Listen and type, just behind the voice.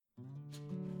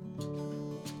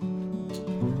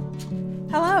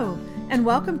Hello, and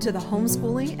welcome to the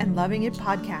Homeschooling and Loving It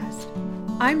podcast.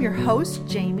 I'm your host,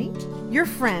 Jamie, your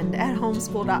friend at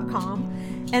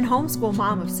homeschool.com and homeschool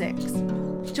mom of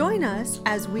 6. Join us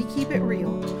as we keep it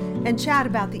real and chat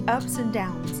about the ups and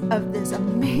downs of this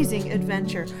amazing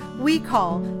adventure we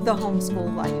call the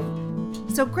homeschool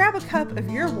life. So grab a cup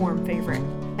of your warm favorite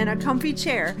and a comfy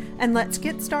chair, and let's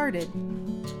get started.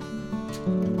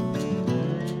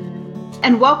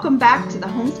 And welcome back to the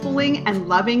Homeschooling and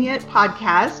Loving It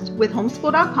podcast with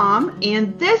homeschool.com.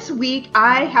 And this week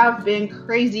I have been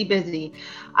crazy busy.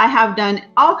 I have done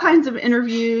all kinds of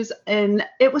interviews and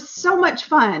it was so much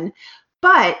fun,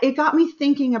 but it got me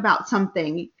thinking about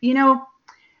something. You know,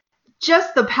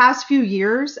 just the past few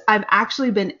years, I've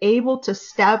actually been able to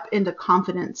step into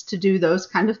confidence to do those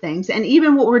kind of things. And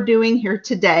even what we're doing here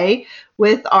today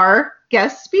with our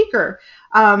guest speaker.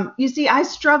 You see, I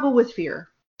struggle with fear.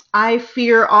 I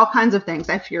fear all kinds of things.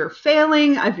 I fear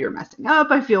failing. I fear messing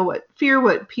up. I fear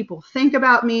what people think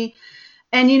about me.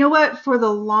 And you know what? For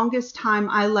the longest time,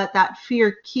 I let that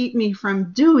fear keep me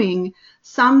from doing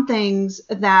some things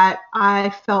that I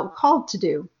felt called to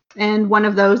do. And one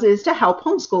of those is to help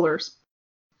homeschoolers.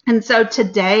 And so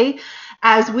today,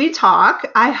 as we talk,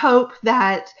 I hope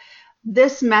that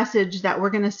this message that we're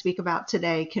going to speak about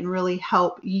today can really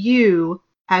help you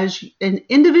and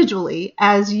individually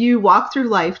as you walk through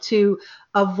life to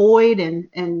avoid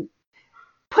and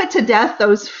put to death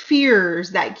those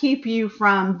fears that keep you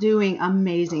from doing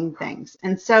amazing things.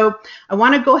 And so I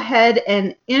want to go ahead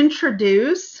and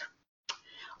introduce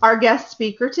our guest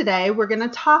speaker today. We're going to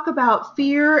talk about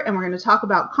fear and we're going to talk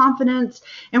about confidence,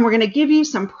 and we're going to give you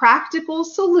some practical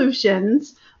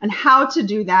solutions on how to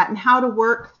do that and how to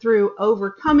work through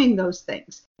overcoming those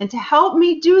things. And to help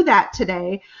me do that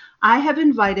today, I have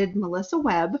invited Melissa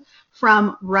Webb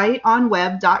from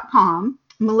writeonweb.com.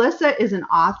 Melissa is an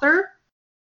author,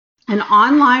 an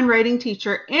online writing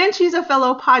teacher, and she's a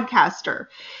fellow podcaster.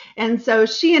 And so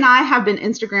she and I have been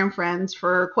Instagram friends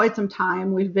for quite some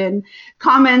time. We've been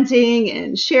commenting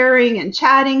and sharing and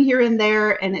chatting here and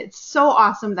there. And it's so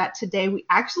awesome that today we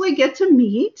actually get to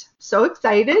meet. So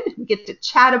excited. We get to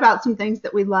chat about some things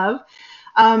that we love.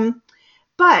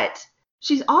 But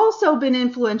she's also been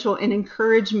influential in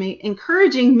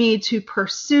encouraging me to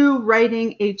pursue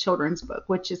writing a children's book,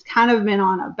 which has kind of been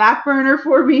on a back burner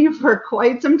for me for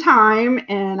quite some time.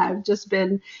 And I've just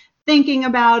been thinking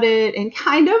about it and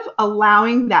kind of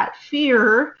allowing that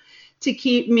fear to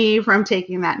keep me from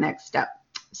taking that next step.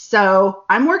 So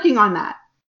I'm working on that.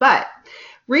 But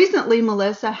recently,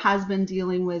 Melissa has been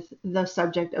dealing with the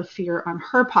subject of fear on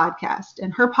her podcast,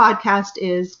 and her podcast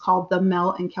is called The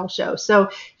Mel and Kel Show. So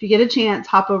if you get a chance,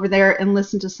 hop over there and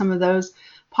listen to some of those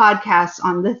podcasts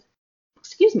on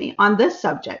this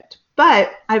subject.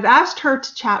 But I've asked her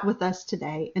to chat with us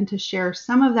today and to share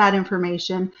some of that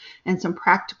information and some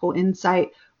practical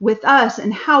insight with us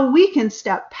and how we can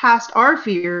step past our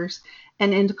fears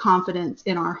and into confidence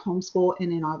in our homeschool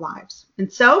and in our lives.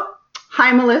 And so,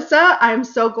 hi, Melissa. I'm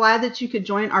so glad that you could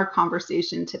join our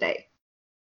conversation today.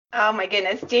 Oh my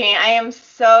goodness, Jamie, I am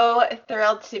so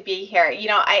thrilled to be here. You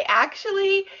know, I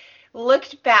actually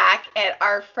looked back at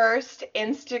our first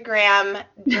Instagram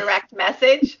direct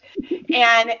message,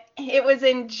 and it was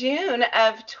in June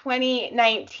of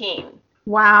 2019.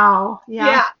 Wow.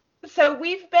 Yeah. So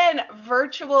we've been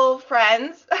virtual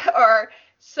friends or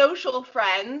social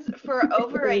friends for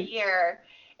over a year.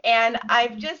 And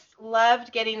I've just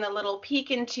loved getting a little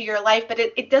peek into your life, but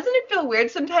doesn't it feel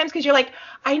weird sometimes because you're like,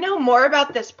 I know more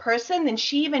about this person than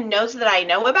she even knows that I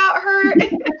know about her.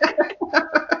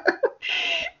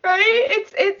 Right?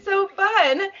 It's so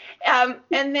fun.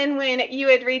 And then when you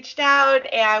had reached out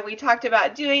and we talked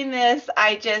about doing this,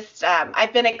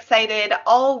 I've been excited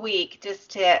all week just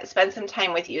to spend some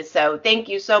time with you. So thank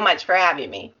you so much for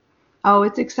having me. Oh,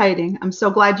 it's exciting. I'm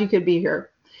so glad you could be here.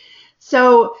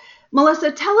 So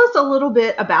Melissa, tell us a little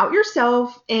bit about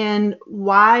yourself and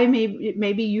why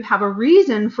maybe you have a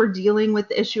reason for dealing with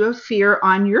the issue of fear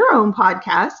on your own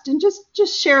podcast, and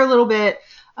just share a little bit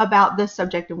about this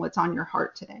subject and what's on your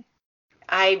heart today.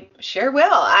 I sure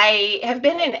will. I have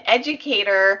been an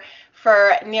educator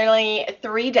for nearly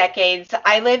 3 decades.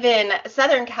 I live in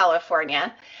Southern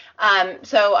California.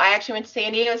 So I actually went to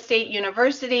San Diego State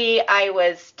University. I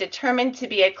was determined to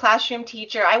be a classroom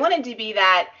teacher. I wanted to be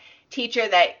that teacher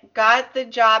that got the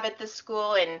job at the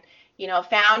school and, you know,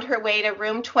 found her way to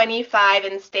room 25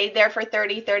 and stayed there for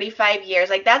 35 years.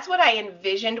 Like, that's what I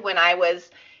envisioned when I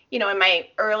was, you know, in my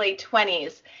early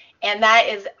 20s. And that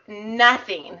is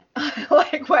nothing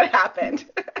like what happened.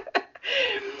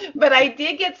 But I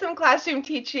did get some classroom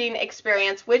teaching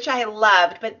experience, which I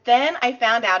loved. But then I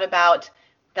found out about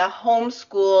the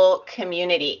homeschool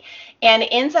community. And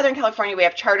in Southern California, we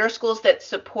have charter schools that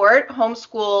support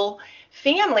homeschool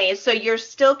families. So you're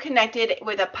still connected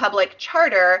with a public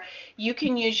charter. You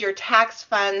can use your tax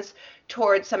funds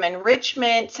towards some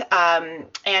enrichment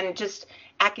and just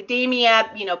academia,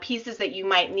 pieces that you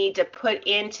might need to put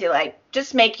into like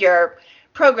just make your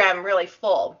program really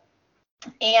full.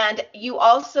 And you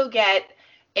also get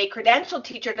a credentialed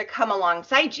teacher to come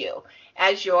alongside you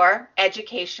as your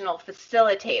educational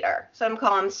facilitator. Some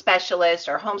call them specialist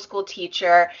or homeschool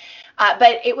teacher.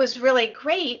 But it was really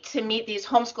great to meet these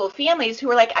homeschool families who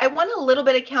were like, I want a little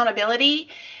bit of accountability,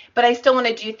 but I still want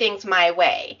to do things my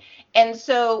way. And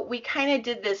so we kind of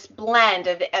did this blend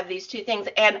of these two things.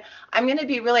 And I'm going to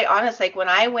be really honest, like when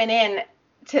I went in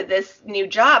to this new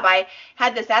job, I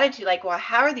had this attitude like, well,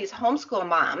 how are these homeschool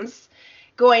moms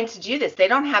going to do this? They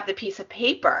don't have the piece of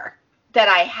paper that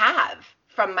I have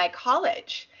from my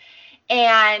college.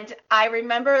 And I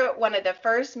remember one of the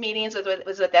first meetings was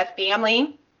with a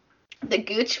family, the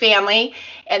Gooch family,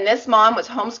 and this mom was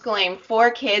homeschooling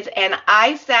 4 kids. And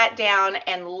I sat down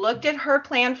and looked at her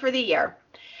plan for the year.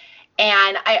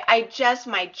 And I just,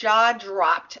 my jaw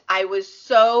dropped. I was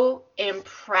so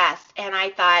impressed. And I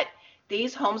thought,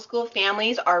 these homeschool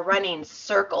families are running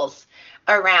circles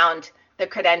around the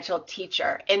credentialed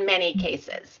teacher in many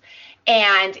cases.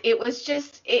 And it was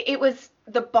just, it was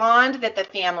the bond that the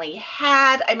family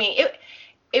had. I mean,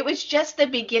 it was just the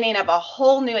beginning of a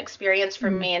whole new experience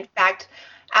for me. In fact,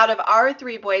 out of our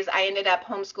 3 boys, I ended up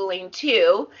homeschooling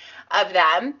 2 of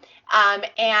them.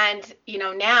 And,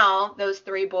 now those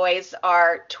 3 boys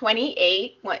are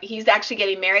 28. He's actually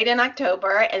getting married in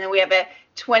October. And then we have a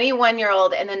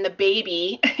 21-year-old, and then the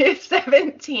baby is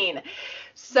 17.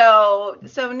 So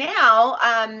now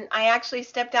I actually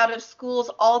stepped out of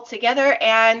schools altogether.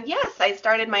 And yes, I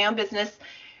started my own business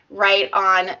right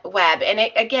on web. And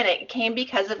it came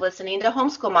because of listening to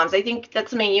homeschool moms. I think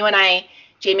that's something you and I,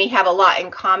 Jamie, have a lot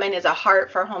in common, is a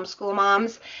heart for homeschool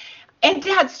moms. And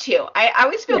dads too. I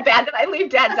always feel bad that I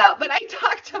leave dads out, but I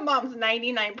talk to moms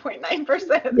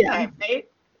 99.9% of the time, right?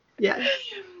 Yeah.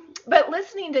 But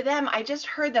listening to them, I just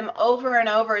heard them over and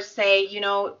over say,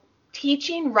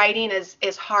 teaching writing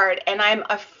is hard, and I'm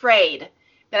afraid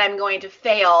that I'm going to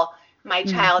fail my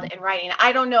child in writing.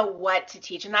 I don't know what to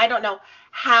teach, and I don't know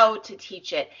how to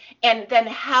teach it. And then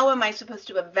how am I supposed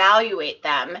to evaluate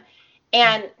them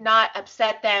and not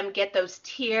upset them, get those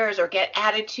tears or get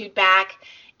attitude back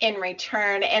in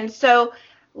return? And so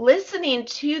listening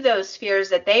to those fears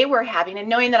that they were having and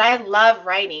knowing that I love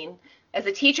writing as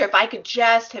a teacher, if I could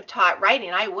just have taught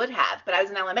writing, I would have. But I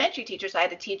was an elementary teacher, so I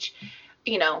had to teach,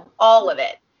 all of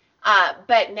it.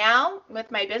 But now with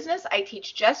my business, I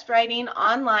teach just writing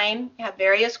online, have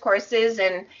various courses,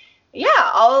 and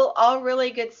all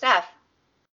really good stuff.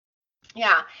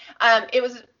 Yeah.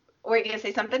 Were you going to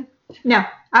say something? No,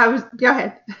 go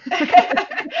ahead.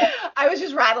 I was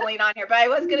just rattling on here, but I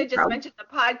was going to just mention the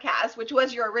podcast, which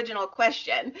was your original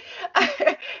question.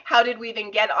 How did we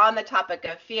even get on the topic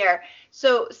of fear?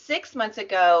 So 6 months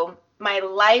ago, my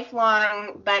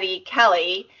lifelong buddy,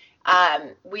 Kelly,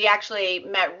 we actually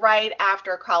met right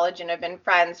after college and have been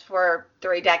friends for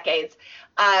 3 decades.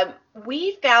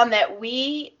 We found that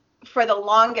for the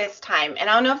longest time, and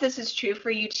I don't know if this is true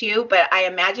for you too, but I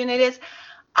imagine it is,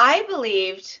 I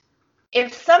believed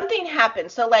if something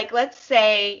happened, so like let's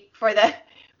say for the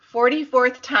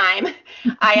 44th time,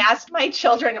 I asked my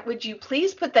children, would you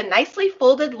please put the nicely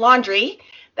folded laundry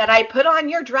that I put on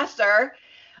your dresser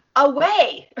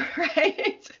away,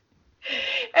 right?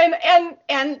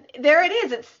 And there it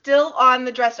is. It's still on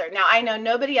the dresser. Now, I know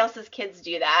nobody else's kids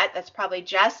do that. That's probably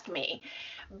just me.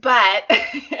 But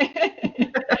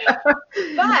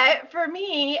for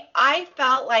me, I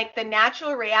felt like the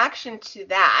natural reaction to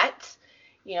that,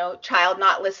 child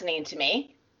not listening to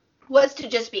me, was to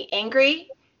just be angry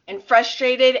and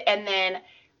frustrated, and then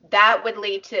that would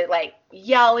lead to like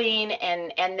yelling,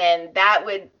 and then that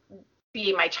would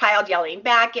be my child yelling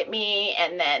back at me,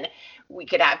 and then we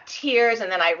could have tears,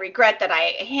 and then I regret that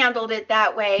I handled it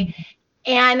that way.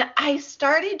 And I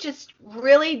started just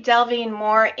really delving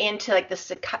more into like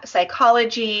the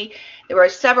psychology. There were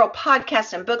several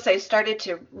podcasts and books I started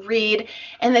to read.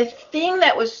 And the thing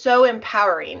that was so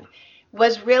empowering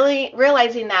was really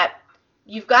realizing that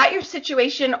you've got your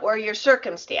situation or your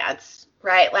circumstance,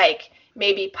 right? Like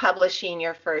maybe publishing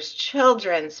your first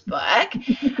children's book.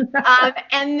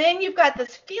 And then you've got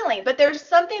this feeling, but there's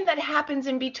something that happens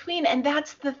in between, and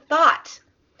that's the thought.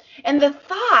 And the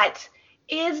thought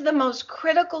is the most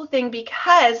critical thing,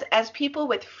 because as people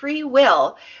with free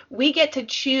will, we get to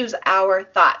choose our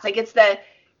thoughts. Like it's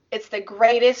the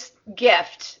greatest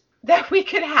gift that we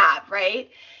could have, right?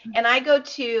 And I go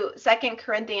to 2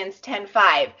 Corinthians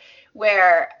 10:5,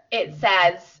 where it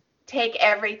says, take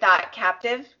every thought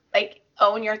captive, like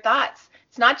own your thoughts.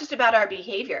 It's not just about our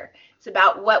behavior. It's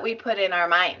about what we put in our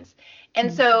minds.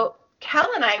 And so Cal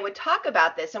and I would talk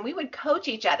about this, and we would coach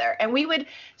each other, and we would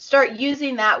start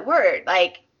using that word,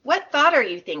 like, what thought are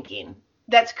you thinking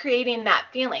that's creating that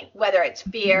feeling, whether it's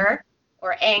fear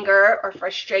or anger or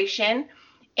frustration,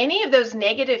 any of those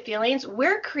negative feelings,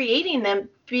 we're creating them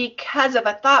because of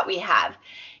a thought we have.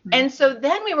 And so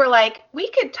then we were like, we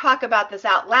could talk about this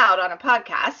out loud on a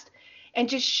podcast and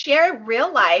just share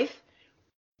real life,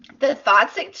 the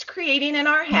thoughts it's creating in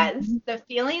our heads, the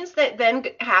feelings that then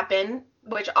happen,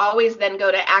 which always then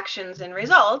go to actions and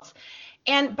results.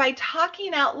 And by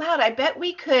talking out loud, I bet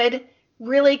we could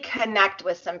really connect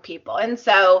with some people. And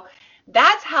so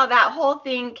that's how that whole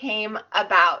thing came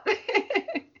about.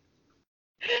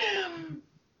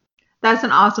 That's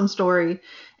an awesome story.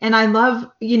 And I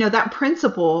love, that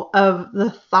principle of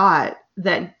the thought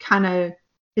that kind of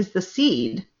is the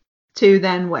seed to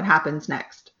then what happens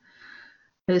next.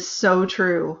 It is so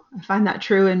true. I find that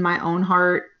true in my own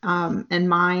heart and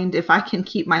mind. If I can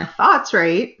keep my thoughts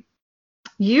right,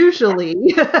 usually.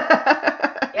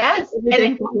 Yes.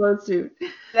 Everything follows suit.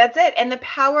 That's it. And the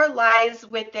power lies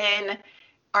within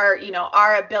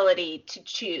our ability to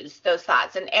choose those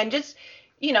thoughts and just,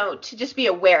 to just be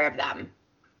aware of them.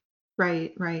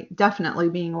 Right. Definitely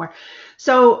being aware.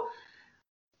 So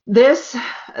this,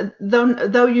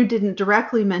 though you didn't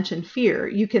directly mention fear,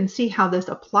 you can see how this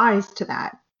applies to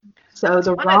that. So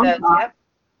the wrong thought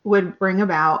would bring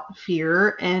about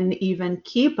fear and even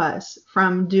keep us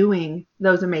from doing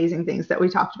those amazing things that we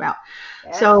talked about.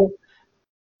 Yes. So,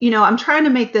 I'm trying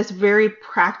to make this very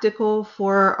practical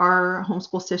for our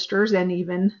homeschool sisters and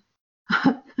even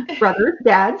brothers,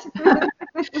 dads.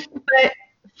 But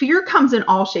fear comes in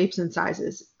all shapes and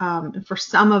sizes. For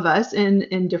some of us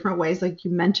in different ways, like you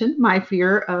mentioned, my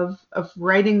fear of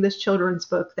writing this children's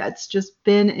book that's just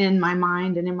been in my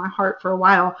mind and in my heart for a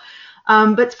while.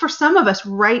 But for some of us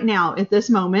right now at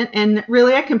this moment, and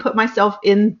really I can put myself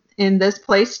in this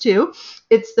place too,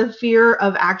 it's the fear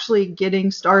of actually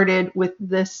getting started with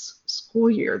this school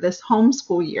year, this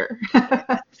homeschool year.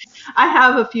 I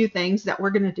have a few things that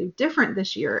we're going to do different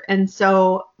this year. And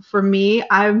so for me,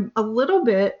 I'm a little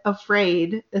bit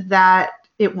afraid that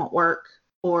it won't work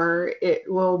or it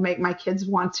will make my kids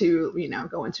want to,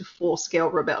 go into full scale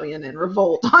rebellion and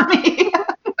revolt on me.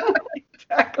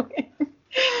 Exactly.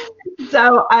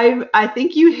 So I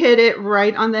think you hit it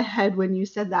right on the head when you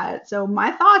said that. So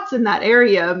my thoughts in that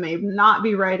area may not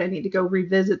be right. I need to go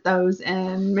revisit those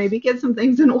and maybe get some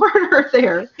things in order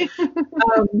there.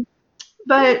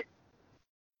 But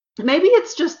maybe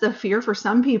it's just the fear for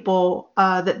some people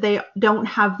that they don't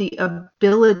have the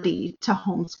ability to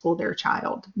homeschool their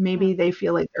child. Maybe they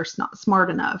feel like they're not smart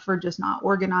enough or just not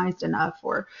organized enough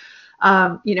or,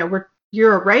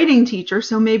 you're a writing teacher,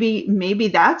 so maybe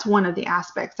that's one of the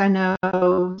aspects. I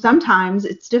know sometimes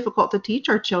it's difficult to teach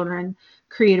our children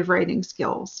creative writing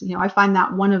skills. I find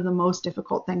that one of the most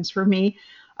difficult things for me,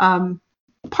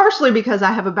 partially because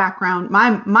I have a background.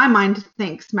 My mind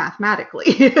thinks mathematically.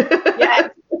 Yes.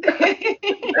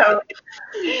 So,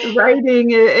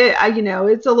 writing,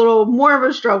 it's a little more of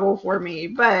a struggle for me,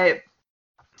 but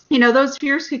those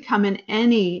fears could come in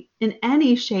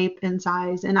any shape and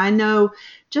size. And I know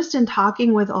just in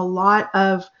talking with a lot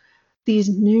of these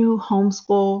new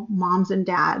homeschool moms and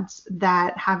dads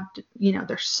that have,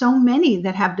 there's so many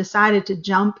that have decided to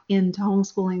jump into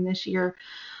homeschooling this year.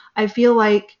 I feel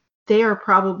like they are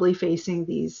probably facing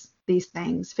these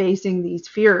things, facing these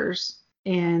fears.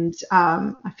 And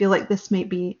I feel like this may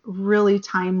be really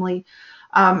timely.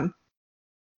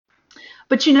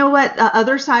 But you know what? The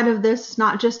other side of this is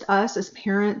not just us as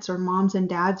parents or moms and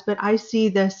dads, but I see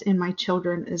this in my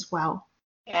children as well.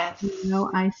 Yes.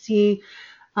 I see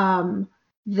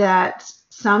that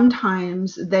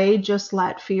sometimes they just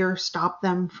let fear stop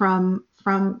them from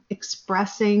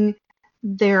expressing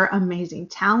their amazing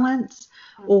talents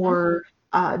or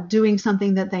doing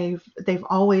something that they've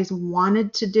always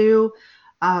wanted to do.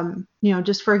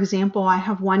 Just for example, I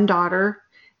have one daughter.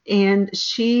 And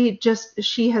she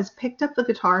has picked up the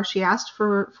guitar. She asked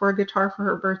for a guitar for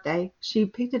her birthday. She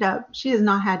picked it up. She has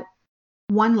not had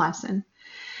one lesson.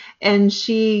 And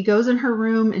she goes in her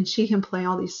room and she can play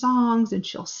all these songs and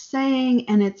she'll sing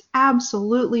and it's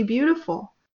absolutely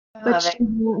beautiful. But she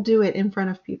won't do it in front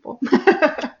of people.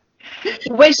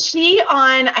 Was she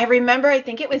on, I remember, I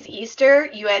think it was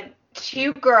Easter, you had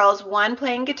two girls, one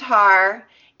playing guitar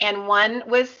and one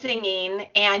was singing,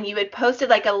 and you had posted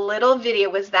like a little video.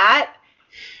 Was that?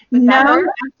 Was that No, her?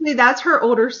 actually, that's her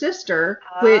older sister,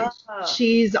 which Oh,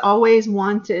 she's always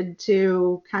wanted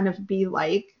to kind of be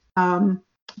like.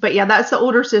 But yeah, that's the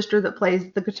older sister that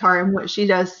plays the guitar and what she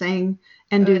does sing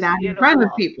and it do was that in front of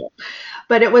beautiful. people.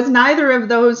 But it was neither of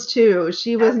those two.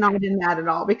 She was Okay. not in that at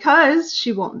all because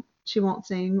she won't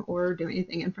sing or do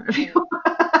anything in front of Right. people.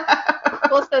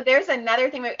 Well, so there's another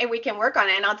thing and we can work on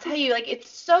it. And I'll tell you, like, it's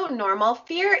so normal.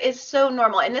 Fear is so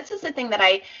normal. And this is the thing that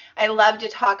I love to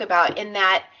talk about in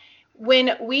that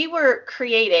when we were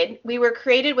created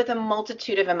with a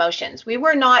multitude of emotions. We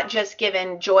were not just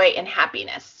given joy and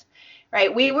happiness,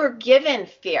 right? We were given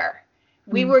fear.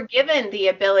 We Mm, were given the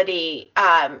ability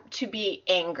to be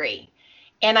angry.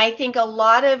 And I think a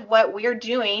lot of what we're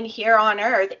doing here on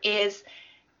earth is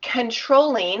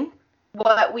controlling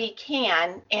what we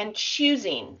can and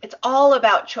choosing. It's all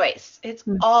about choice. It's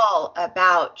mm, all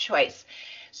about choice.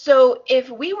 So if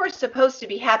we were supposed to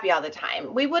be happy all the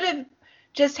time, we would have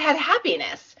just had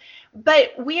happiness.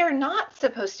 But we are not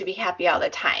supposed to be happy all the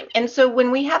time. And so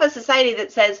when we have a society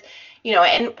that says,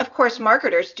 and of course,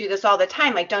 marketers do this all the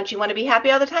time. Like, don't you want to be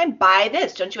happy all the time? Buy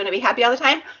this. Don't you want to be happy all the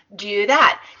time? Do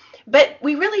that. But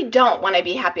we really don't want to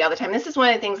be happy all the time. This is one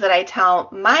of the things that I tell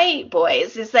my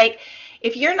boys is like,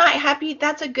 if you're not happy,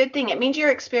 that's a good thing. It means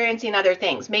you're experiencing other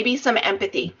things, maybe some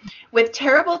empathy. With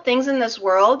terrible things in this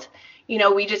world,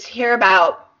 we just hear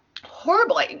about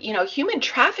horrible, human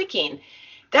trafficking.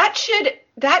 That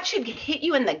should hit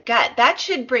you in the gut. That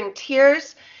should bring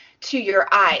tears to your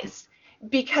eyes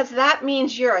because that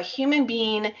means you're a human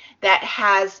being that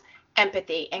has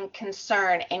empathy and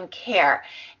concern and care.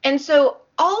 And so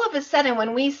all of a sudden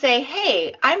when we say,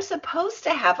 "Hey, I'm supposed to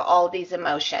have all these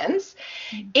emotions,"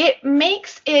 it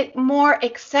makes it more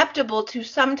acceptable to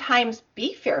sometimes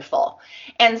be fearful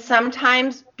and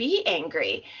sometimes be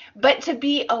angry, but to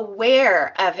be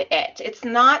aware of it. It's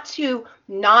not to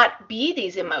not be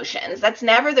these emotions. That's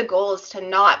never the goal, is to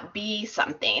not be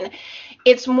something.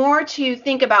 It's more to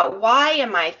think about, why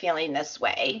am I feeling this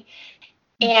way?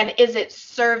 And is it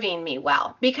serving me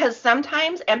well? Because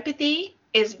sometimes empathy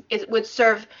would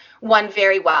serve one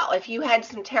very well. If you had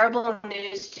some terrible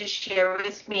news to share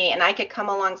with me and I could come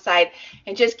alongside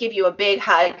and just give you a big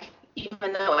hug,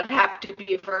 even though it would have to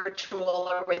be virtual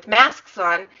or with masks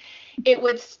on, it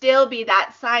would still be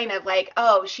that sign of like,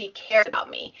 oh, she cares about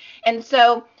me. And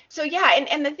so yeah,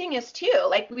 and the thing is too,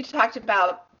 like we talked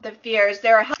about the fears,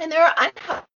 there are healthy and there are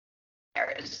unhealthy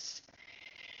fears.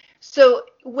 So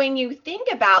when you think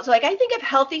about, so like I think of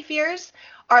healthy fears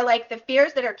are like the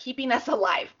fears that are keeping us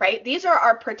alive, right? These are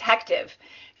our protective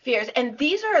fears. And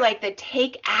these are like the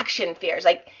take action fears.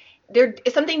 Like they're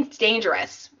something's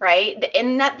dangerous, right?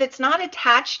 And that's not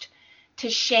attached to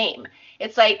shame.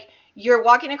 It's like you're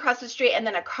walking across the street and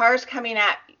then a car's coming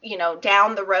at,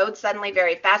 down the road suddenly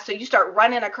very fast. So you start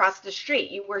running across the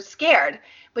street. You were scared,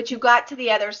 but you got to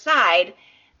the other side.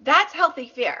 That's healthy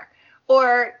fear.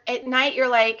 Or at night, you're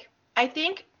like, I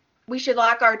think we should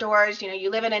lock our doors. You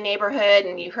live in a neighborhood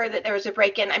and you heard that there was a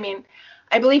break-in. I mean,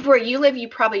 I believe where you live, you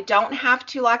probably don't have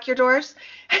to lock your doors.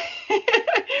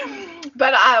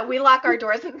 But we lock our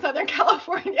doors in Southern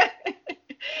California.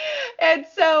 And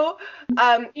so,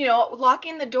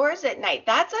 locking the doors at night,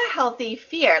 that's a healthy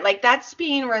fear. Like that's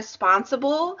being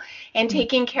responsible and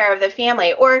taking care of the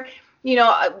family. Or,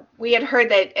 we had heard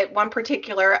that at one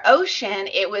particular ocean,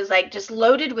 it was like just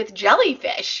loaded with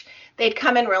jellyfish. They'd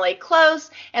come in really close.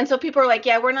 And so people are like,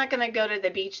 yeah, we're not going to go to the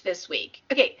beach this week.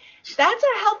 Okay, that's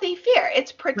a healthy fear.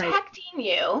 It's right. protecting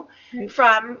you Right.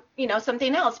 from,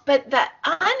 something else. But the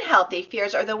unhealthy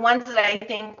fears are the ones that I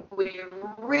think we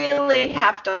really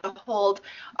have to hold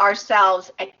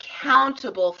ourselves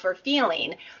accountable for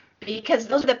feeling, because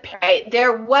those are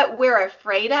they're what we're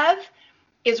afraid of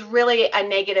is really a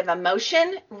negative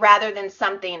emotion rather than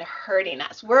something hurting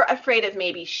us. We're afraid of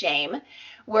maybe shame.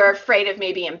 We're afraid of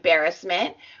maybe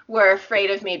embarrassment. We're afraid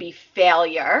of maybe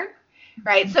failure,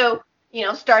 right? So,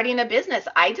 starting a business,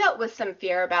 I dealt with some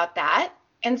fear about that.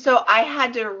 And so I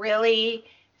had to really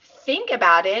think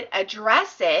about it,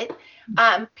 address it.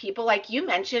 People like you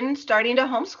mentioned, starting to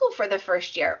homeschool for the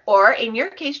first year, or in your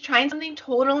case, trying something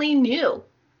totally new.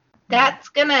 That's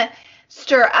going to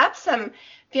stir up some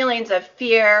feelings of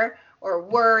fear or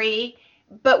worry,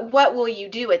 but what will you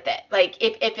do with it? Like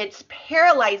if it's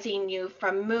paralyzing you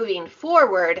from moving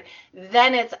forward,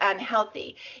 then it's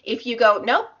unhealthy. If you go,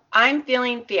 nope, I'm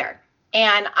feeling fear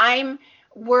and I'm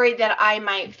worried that I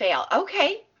might fail.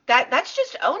 Okay, that's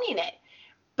just owning it.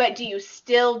 But do you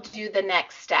still do the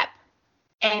next step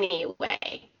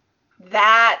anyway?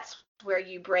 That's where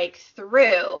you break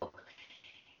through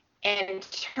and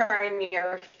turn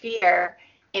your fear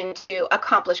into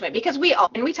accomplishment, because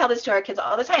and we tell this to our kids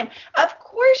all the time. Of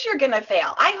course you're going to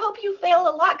fail. I hope you fail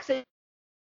a lot, because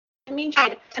it means you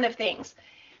tried a ton of things.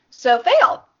 So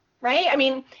fail, right? I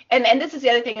mean, and this is the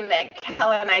other thing that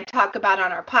Kelly and I talk about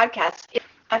on our podcast.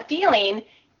 A feeling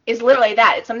is literally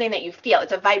that. It's something that you feel.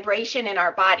 It's a vibration in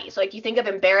our body. So like you think of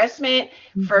embarrassment.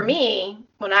 For me,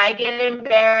 when I get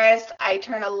embarrassed, I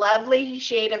turn a lovely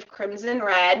shade of crimson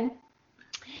red.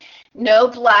 No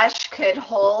blush could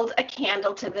hold a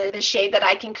candle to the shade that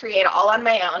I can create all on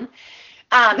my own.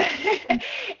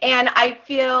 And I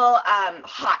feel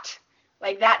hot.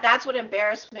 Like that's what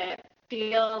embarrassment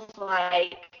feels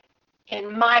like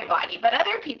in my body. But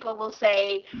other people will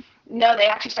say, no, they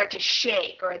actually start to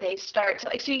shake, or they start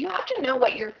to so you have to know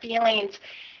what your feelings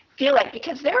feel like,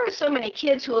 because there are so many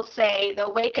kids who will say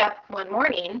they'll wake up one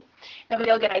morning and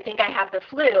they'll get, I think I have the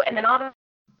flu, and then all of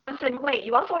a sudden, wait,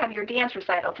 you also have your dance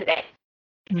recital today.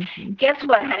 Guess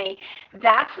what, honey?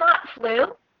 That's not flu.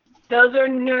 Those are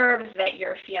nerves that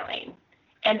you're feeling,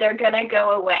 and they're going to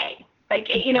go away. Like,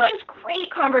 it's great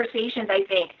conversations, I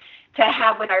think, to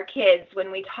have with our kids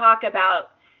when we talk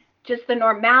about just the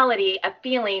normality of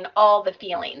feeling all the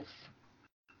feelings.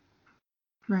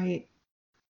 Right.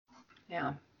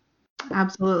 Yeah.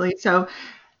 Absolutely. So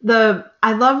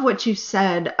I love what you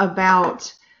said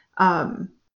about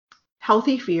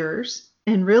healthy fears,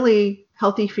 and really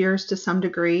healthy fears to some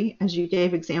degree, as you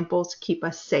gave examples, keep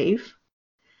us safe.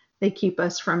 They keep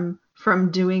us from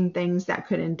doing things that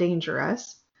could endanger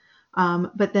us.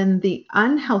 But then the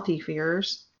unhealthy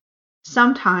fears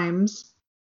sometimes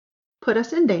put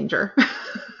us in danger.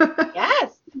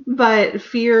 Yes. But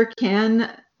fear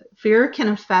can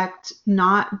affect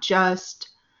not just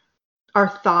our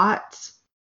thoughts,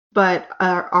 but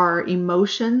our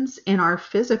emotions and our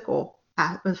physical,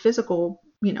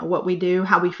 what we do,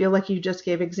 how we feel, like you just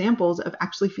gave examples of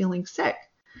actually feeling sick.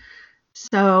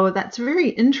 So that's very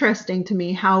interesting to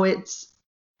me how and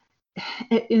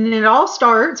it all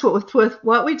starts with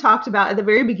what we talked about at the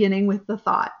very beginning with the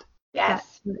thought.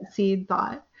 Yes. That seed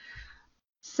thought.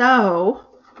 So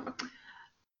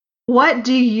what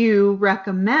do you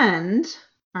recommend?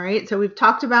 All right. So we've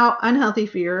talked about unhealthy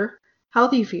fear,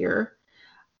 healthy fear,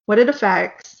 what it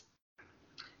affects,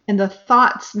 and the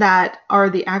thoughts that are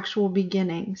the actual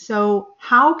beginning. So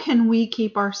how can we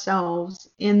keep ourselves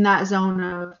in that zone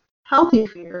of healthy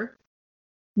fear,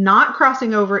 not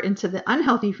crossing over into the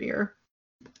unhealthy fear?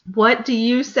 What do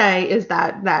you say is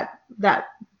that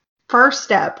first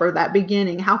step, or that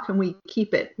beginning? How can we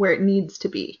keep it where it needs to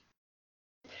be?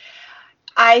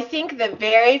 I think the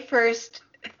very first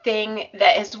thing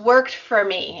that has worked for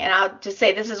me, and I'll just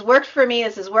say this has worked for me,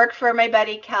 this has worked for my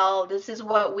buddy Kel, this is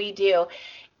what we do.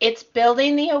 It's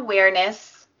building the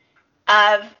awareness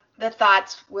of the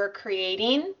thoughts we're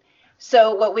creating.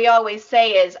 So what we always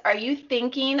say is, are you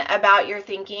thinking about your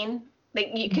thinking?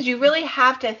 Because you really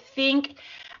have to think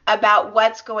about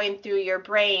what's going through your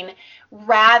brain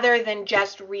rather than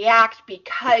just react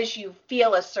because you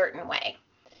feel a certain way.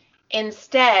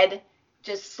 Instead,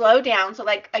 just slow down. So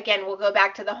like, again, we'll go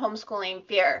back to the homeschooling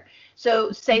fear.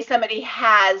 So say somebody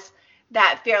has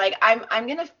that fear, like I'm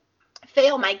going to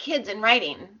fail my kids in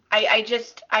writing.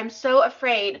 I'm so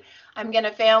afraid I'm going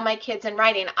to fail my kids in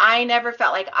writing. I never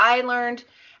felt like I learned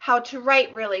how to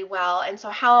write really well. And so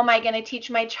how am I going to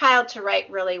teach my child to write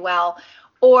really well?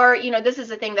 Or, this is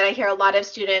the thing that I hear a lot of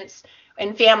students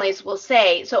and families will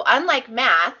say. So unlike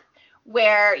math,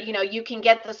 where, you can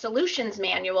get the solutions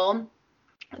manual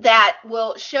that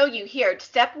will show you here,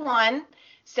 step 1,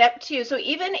 step 2. So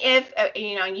even if,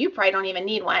 you probably don't even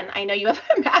need one. I know you have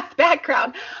a math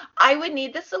background. I would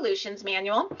need the solutions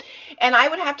manual, and I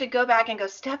would have to go back and go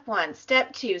step 1,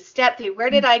 step 2, step 3. Where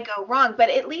did I go wrong?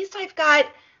 But at least I've got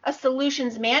a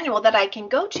solutions manual that I can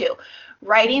go to.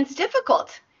 Writing's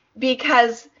difficult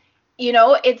because,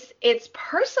 it's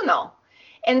personal.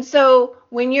 And so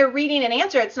when you're reading an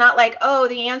answer, it's not like, oh,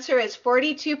 the answer is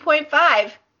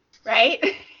 42.5. Right?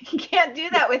 You can't do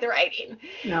that with writing.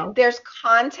 No. There's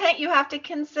content you have to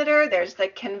consider. There's the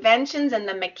conventions and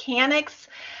the mechanics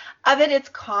of it. It's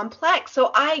complex.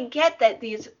 So I get that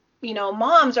these,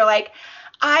 moms are like,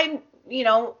 I'm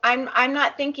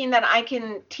not thinking that I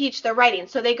can teach the writing.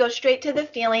 So they go straight to the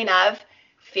feeling of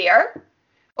fear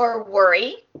or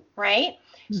worry, right?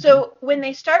 Mm-hmm. So when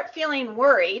they start feeling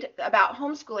worried about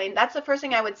homeschooling, that's the first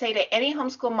thing I would say to any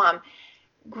homeschool mom.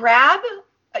 Grab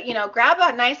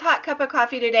a nice hot cup of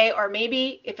coffee today, or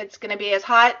maybe if it's going to be as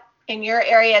hot in your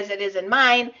area as it is in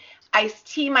mine, iced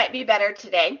tea might be better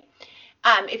today.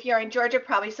 If you're in Georgia,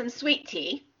 probably some sweet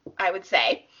tea, I would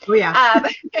say. Oh, yeah.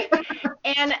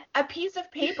 And a piece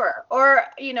of paper or,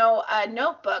 a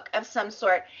notebook of some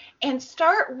sort, and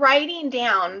start writing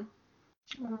down,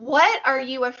 what are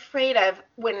you afraid of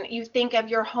when you think of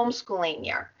your homeschooling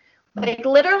year? Like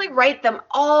literally write them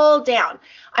all down.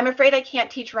 I'm afraid I can't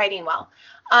teach writing well.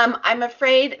 I'm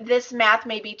afraid this math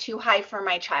may be too high for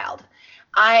my child.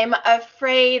 I'm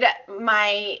afraid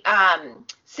my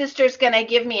sister's going to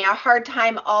give me a hard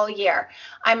time all year.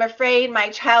 I'm afraid my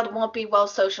child won't be well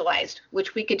socialized,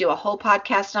 which we could do a whole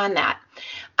podcast on that.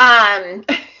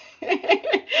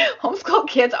 Homeschool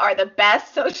kids are the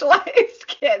best socialized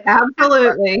kids.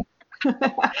 Absolutely.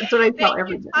 That's what I tell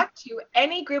everybody. Talk to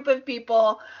any group of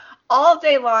people all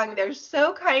day long. They're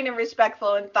so kind and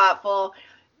respectful and thoughtful.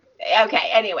 Okay,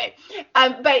 anyway,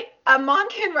 but a mom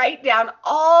can write down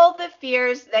all the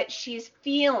fears that she's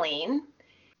feeling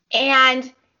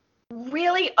and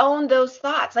really own those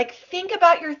thoughts. Like, think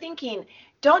about your thinking.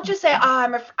 Don't just say,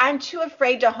 oh, I'm too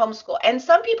afraid to homeschool. And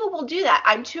some people will do that.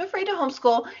 I'm too afraid to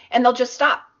homeschool, and they'll just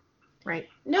stop. Right.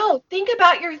 No, think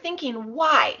about your thinking.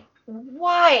 Why?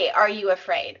 Why are you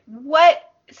afraid?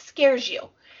 What scares you?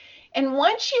 And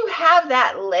once you have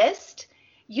that list,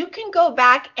 you can go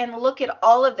back and look at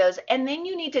all of those, and then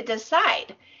you need to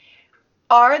decide,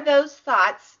 are those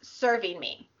thoughts serving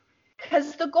me?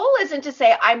 Because the goal isn't to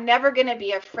say, I'm never going to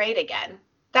be afraid again.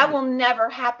 That will never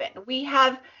happen. We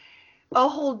have a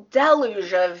whole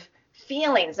deluge of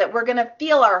feelings that we're going to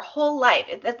feel our whole life.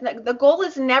 The goal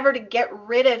is never to get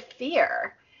rid of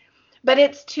fear, but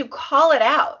it's to call it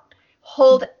out,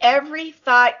 hold every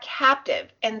thought captive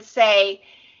and say,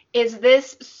 is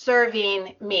this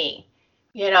serving me?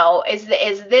 Is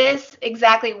this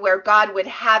exactly where God would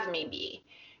have me be,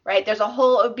 right? There's a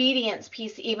whole obedience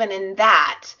piece even in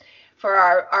that for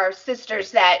our sisters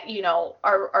that,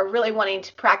 are really wanting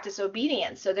to practice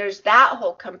obedience. So there's that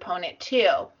whole component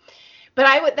too.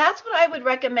 But that's what I would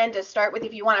recommend to start with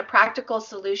if you want a practical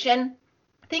solution.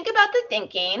 Think about the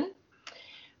thinking.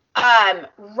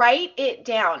 Write it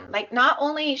down. Like, not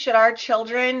only should our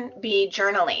children be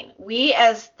journaling, we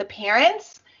as the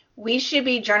parents, we should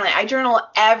be journaling. I journal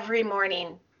every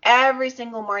morning, every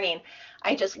single morning.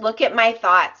 I just look at my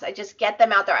thoughts. I just get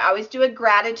them out there. I always do a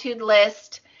gratitude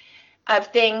list of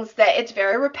things that it's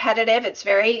very repetitive. It's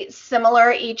very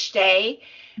similar each day.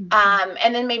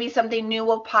 And then maybe something new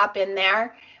will pop in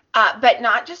there. But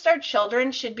not just our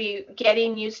children should be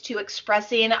getting used to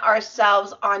expressing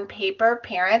ourselves on paper.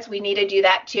 Parents, we need to do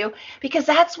that too, because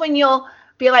that's when you'll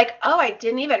be like, oh, I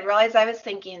didn't even realize I was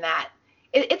thinking that.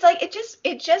 It's like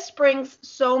it just brings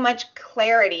so much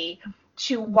clarity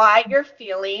to why you're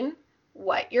feeling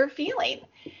what you're feeling.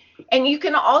 And you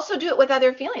can also do it with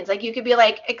other feelings. Like, you could be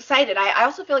like excited. I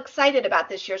also feel excited about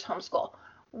this year's homeschool.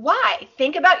 Why?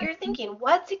 Think about your thinking.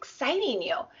 What's exciting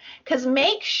you? Because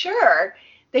make sure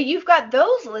that you've got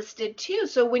those listed too.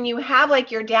 So when you have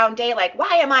like your down day, like,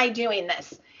 why am I doing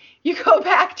this? You go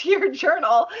back to your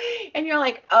journal and you're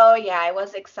like, oh yeah, I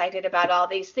was excited about all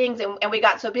these things. And we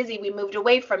got so busy, we moved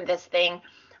away from this thing.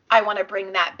 I want to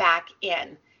bring that back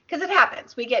in, because it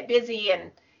happens. We get busy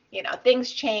and,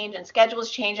 things change and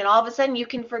schedules change. And all of a sudden you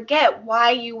can forget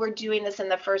why you were doing this in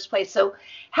the first place. So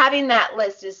having that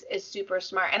list is super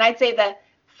smart. And I'd say the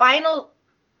final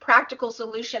practical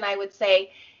solution, I would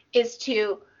say, is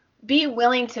to be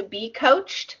willing to be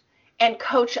coached and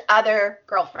coach other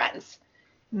girlfriends.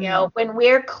 When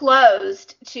we're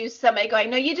closed to somebody going,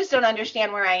 no, you just don't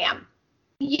understand where I am.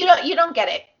 You don't get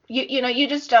it. You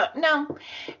just don't. No,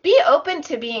 be open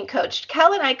to being coached.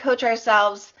 Kel and I coach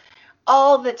ourselves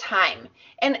all the time,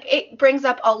 and it brings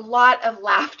up a lot of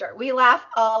laughter. We laugh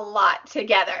a lot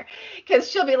together, because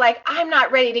she'll be like, I'm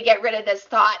not ready to get rid of this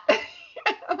thought.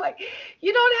 I'm like,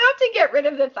 you don't have to get rid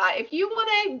of the thought. If you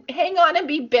want to hang on and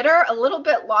be bitter a little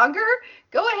bit longer,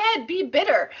 go ahead, be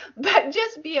bitter. But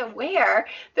just be aware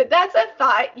that that's a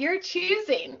thought you're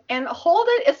choosing, and hold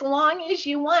it as long as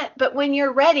you want. But when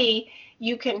you're ready,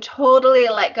 you can totally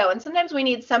let go. And sometimes we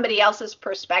need somebody else's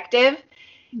perspective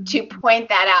to point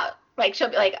that out. Like, she'll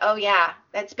be like, oh yeah,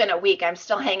 that's been a week. I'm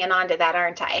still hanging on to that,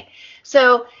 aren't I?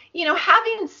 So,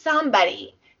 having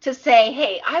somebody to say,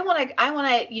 hey, I want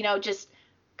to, just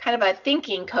kind of a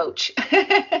thinking coach,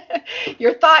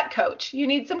 your thought coach. You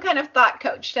need some kind of thought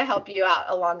coach to help you out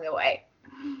along the way.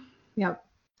 Yep.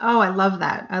 Oh, I love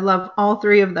that. I love all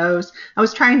three of those. I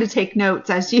was trying to take notes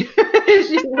as you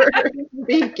were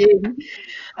speaking.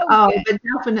 But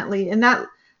definitely, and that,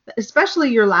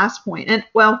 especially your last point. And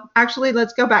well, actually,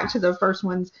 let's go back to the first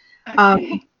ones.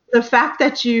 Okay. The fact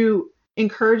that you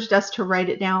encouraged us to write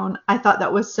it down, I thought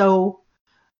that was so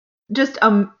just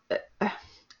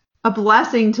a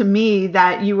blessing to me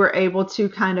that you were able to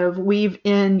kind of weave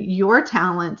in your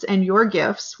talents and your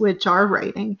gifts, which are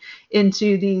writing,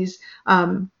 into these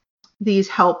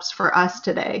helps for us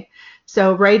today.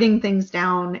 So writing things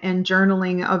down and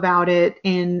journaling about it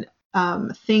and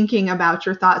thinking about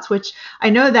your thoughts, which I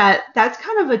know that that's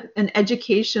kind of an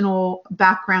educational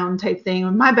background type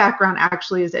thing. My background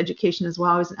actually is education as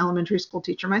well. I was an elementary school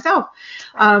teacher myself.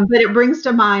 But it brings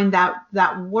to mind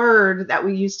that word that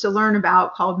we used to learn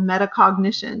about called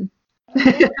metacognition.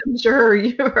 I'm sure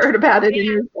you heard about it in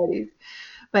your studies.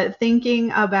 But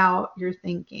thinking about your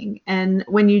thinking. And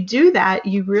when you do that,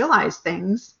 you realize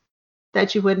things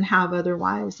that you wouldn't have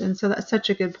otherwise. And so that's such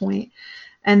a good point.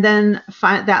 And then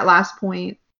that last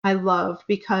point I love,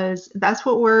 because that's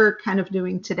what we're kind of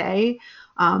doing today.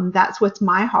 That's what's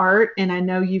my heart. And I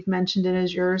know you've mentioned it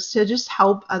as yours, to just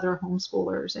help other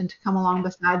homeschoolers and to come along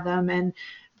beside them and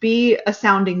be a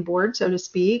sounding board, so to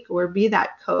speak, or be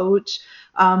that coach,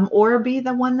 or be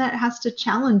the one that has to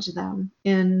challenge them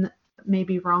in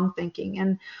maybe wrong thinking.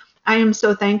 And I am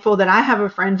so thankful that I have a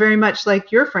friend very much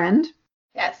like your friend.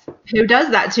 Yes. Who does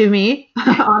that to me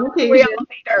on occasion. We all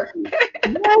need her.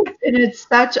 Yes, and it's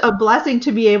such a blessing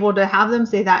to be able to have them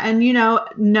say that. And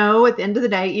know at the end of the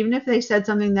day, even if they said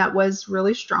something that was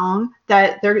really strong,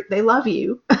 that they love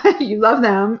you. You love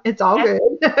them. It's all good.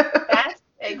 Yes,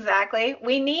 exactly.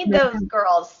 We need those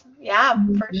girls. Yeah,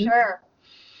 for sure.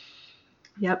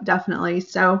 Yep, definitely.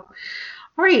 So,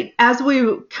 all right, as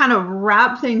we kind of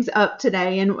wrap things up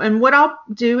today, and what I'll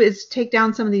do is take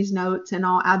down some of these notes and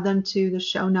I'll add them to the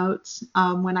show notes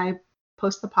when I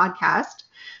post the podcast.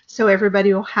 So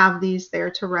everybody will have these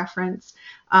there to reference.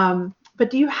 But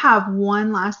do you have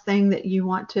one last thing that you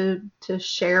want to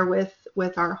share with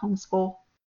our homeschool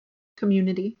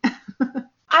community?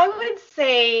 I would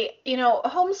say,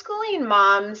 homeschooling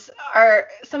moms are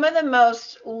some of the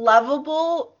most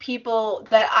lovable people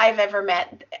that I've ever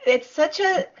met. It's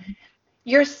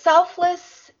you're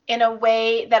selfless in a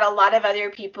way that a lot of other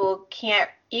people can't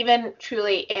even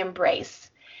truly embrace.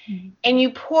 Mm-hmm. And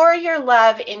you pour your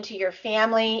love into your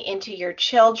family, into your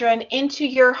children, into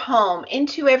your home,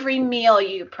 into every meal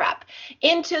you prep,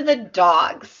 into the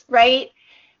dogs, right?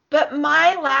 But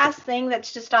my last thing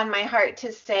that's just on my heart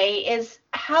to say is,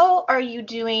 how are you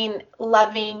doing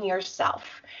loving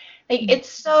yourself? Like, it's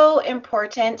so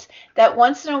important that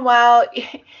once in a while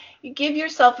you give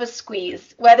yourself a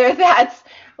squeeze, whether that's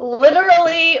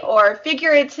literally or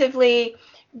figuratively.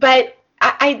 But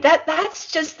that's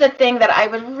just the thing that I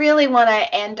would really want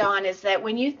to end on, is that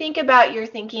when you think about your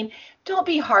thinking, don't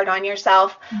be hard on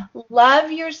yourself.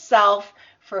 Love yourself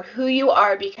for who you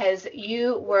are, because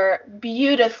you were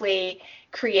beautifully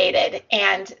created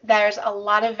and there's a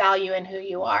lot of value in who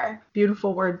you are.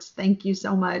 Beautiful words. Thank you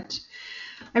so much.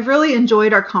 I've really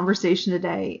enjoyed our conversation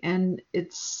today, and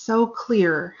it's so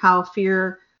clear how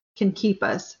fear can keep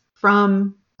us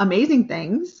from amazing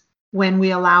things when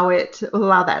we allow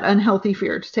that unhealthy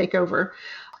fear to take over.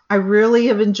 I really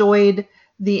have enjoyed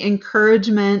the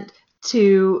encouragement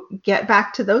to get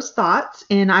back to those thoughts,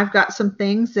 and I've got some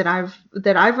things that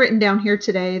I've written down here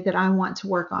today that I want to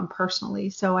work on personally.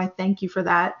 So I thank you for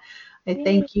that. I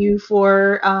thank you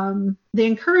for the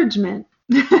encouragement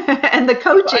and the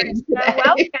coaching. You're so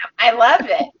welcome. I love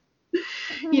it.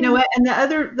 You know what? And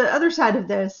the other side of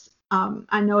this,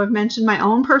 I know I've mentioned my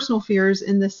own personal fears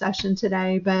in this session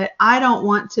today, but I don't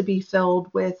want to be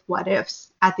filled with what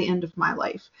ifs at the end of my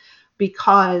life,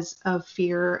 because of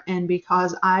fear and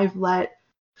because I've let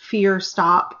fear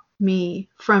stop me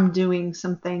from doing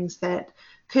some things that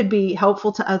could be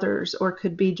helpful to others or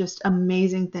could be just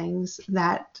amazing things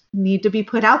that need to be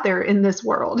put out there in this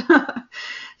world.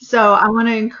 So I want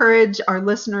to encourage our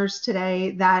listeners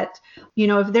today that,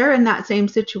 if they're in that same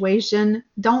situation,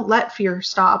 don't let fear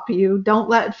stop you. Don't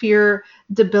let fear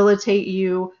debilitate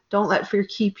you. Don't let fear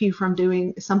keep you from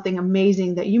doing something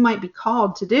amazing that you might be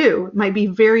called to do. It might be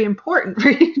very important for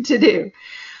you to do.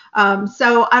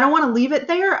 So I don't want to leave it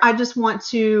there. I just want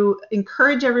to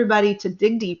encourage everybody to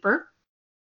dig deeper,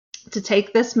 to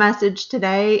take this message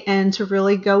today and to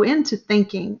really go into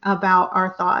thinking about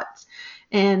our thoughts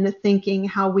and thinking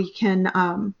how we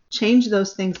can change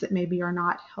those things that maybe are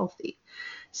not healthy.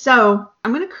 So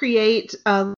I'm going to create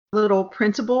a little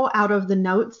printable out of the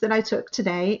notes that I took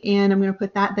today, and I'm going to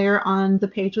put that there on the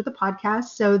page of the podcast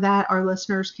so that our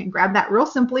listeners can grab that real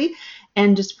simply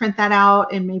and just print that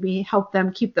out and maybe help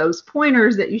them keep those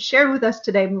pointers that you shared with us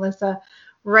today, Melissa,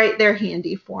 right there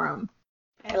handy for them.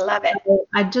 I love it. So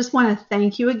I just want to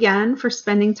thank you again for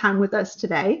spending time with us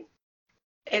today.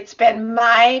 It's been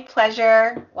my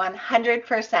pleasure,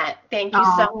 100%. Thank you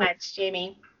so much,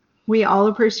 Jamie. We all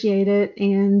appreciate it,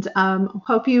 and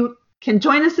hope you can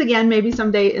join us again maybe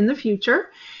someday in the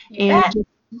future. And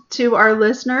to our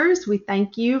listeners, we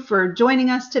thank you for joining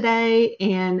us today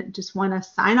and just want to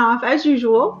sign off as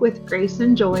usual with grace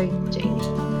and joy,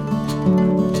 Jamie.